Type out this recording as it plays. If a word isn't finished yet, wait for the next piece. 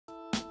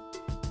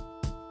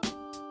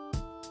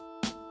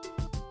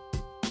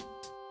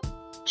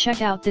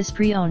Check out this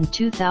pre-owned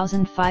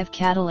 2005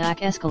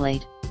 Cadillac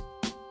Escalade.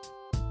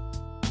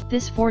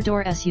 This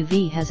 4-door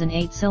SUV has an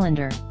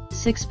 8-cylinder,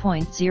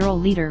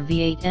 6.0-liter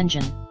V8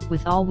 engine,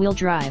 with all-wheel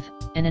drive,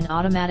 and an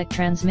automatic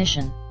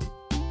transmission.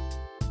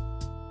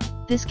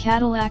 This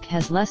Cadillac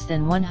has less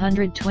than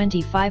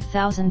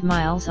 125,000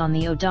 miles on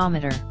the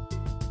odometer.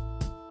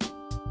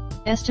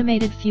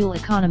 Estimated fuel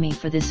economy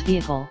for this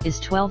vehicle is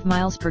 12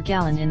 miles per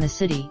gallon in the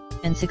city,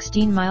 and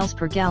 16 miles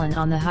per gallon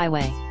on the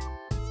highway.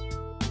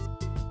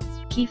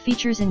 Key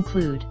features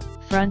include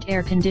front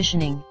air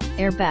conditioning,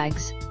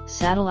 airbags,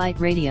 satellite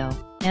radio,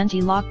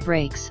 anti-lock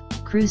brakes,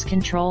 cruise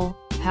control,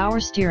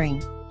 power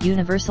steering,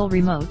 universal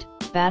remote,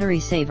 battery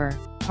saver,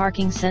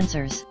 parking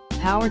sensors,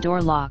 power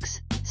door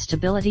locks,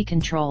 stability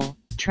control,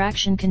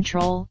 traction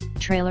control,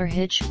 trailer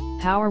hitch,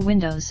 power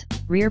windows,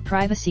 rear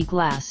privacy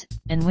glass,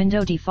 and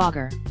window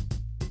defogger.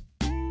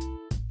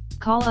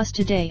 Call us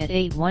today at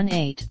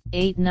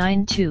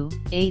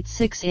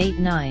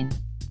 818-892-8689.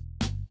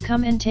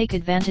 Come and take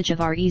advantage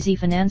of our easy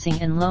financing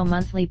and low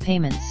monthly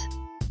payments.